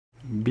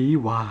Be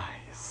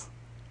wise.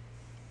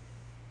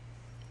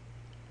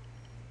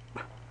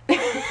 Hey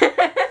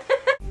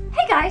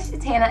guys,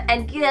 it's Hannah,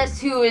 and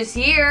guess who is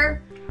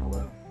here?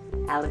 Hello.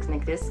 Alex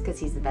Nictus, because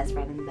he's the best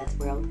friend in the best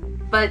world.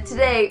 But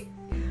today,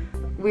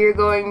 we're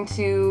going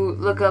to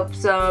look up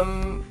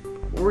some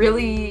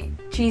really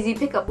cheesy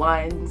pickup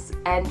lines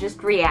and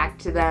just react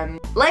to them.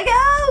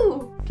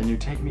 Lego! Can you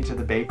take me to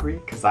the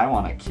bakery? Cause I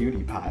want a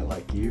cutie pie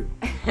like you.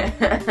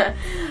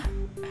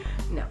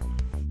 No.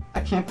 I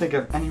can't think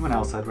of anyone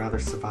else I'd rather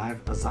survive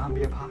a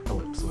zombie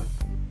apocalypse with.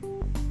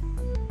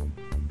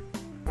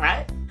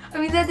 What? I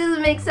mean, that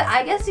doesn't make sense.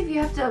 I guess if you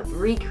have to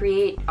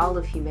recreate all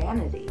of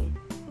humanity.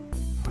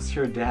 Was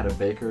your dad a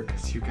baker?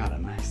 Cause you got a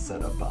nice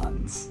set of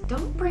buns.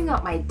 Don't bring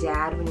up my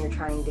dad when you're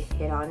trying to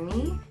hit on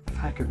me.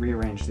 If I could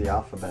rearrange the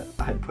alphabet,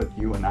 I'd put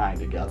you and I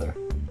together.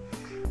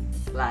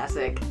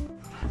 Classic.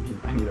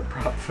 I need a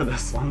prop for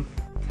this one.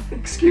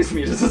 Excuse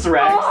me, does this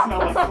rag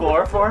smell like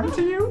chloroform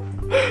to you?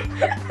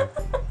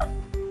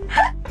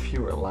 If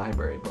you were a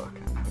library book,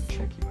 I would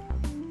check you out.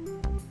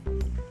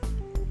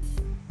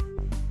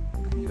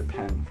 I need a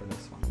pen for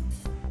this one.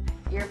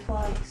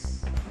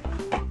 Earplugs.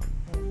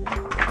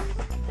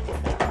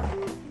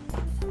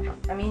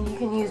 I mean, you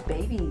can use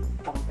baby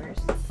bumpers.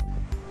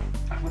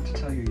 I want to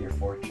tell you your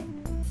fortune.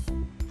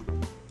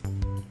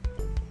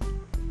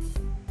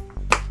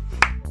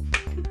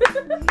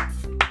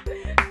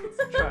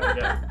 Let's try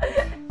again.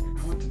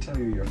 I want to tell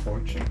you your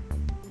fortune.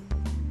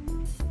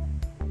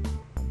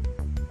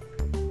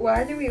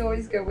 Why do we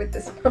always go with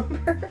this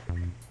number?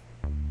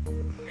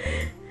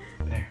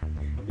 There,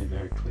 it'll be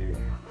very clear.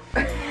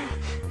 I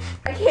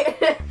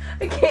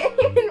can't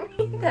even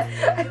read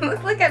that. I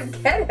look like I'm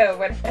ghetto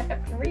when I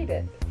have to read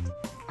it.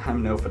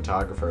 I'm no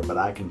photographer, but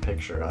I can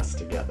picture us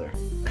together.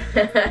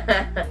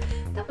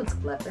 That one's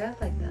clever,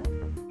 I like that.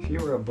 If you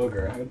were a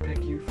booger, I would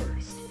pick you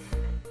first.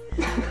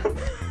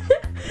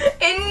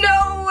 In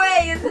no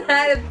way is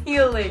that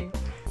appealing.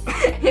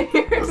 If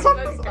you're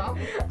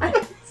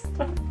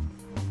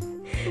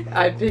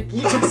I'd pick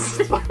you.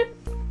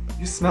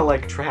 You smell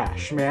like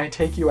trash. May I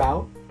take you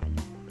out?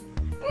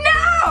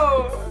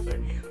 No!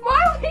 Why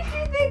would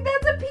you think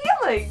that's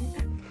appealing?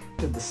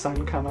 Did the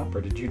sun come up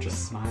or did you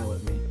just smile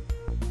at me?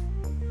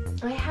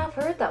 I have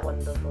heard that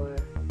one before.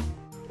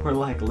 We're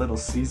like Little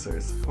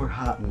Caesars. We're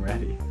hot and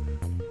ready.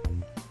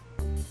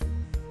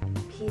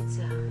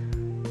 Pizza.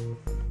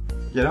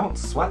 You don't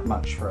sweat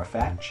much for a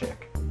fat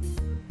chick.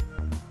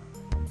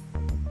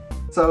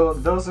 So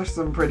those are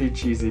some pretty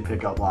cheesy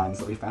pickup lines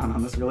that we found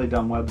on this really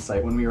dumb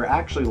website when we were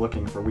actually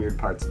looking for weird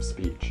parts of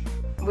speech.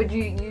 Would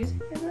you use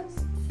any of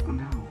those?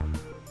 No.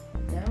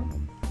 No?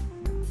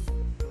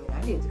 I mean,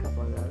 I've used a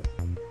couple of those.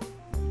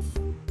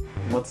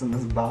 What's in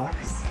this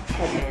box?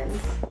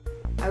 Headbands.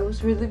 I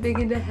was really big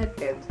into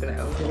headbands when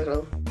I was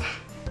little.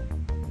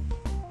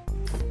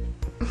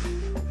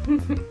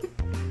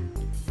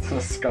 It's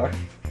a scarf.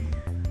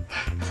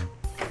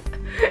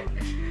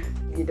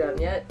 You done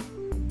yet?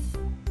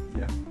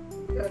 Yeah.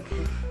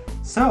 Okay.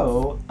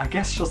 So, I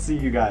guess she'll see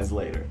you guys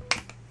later.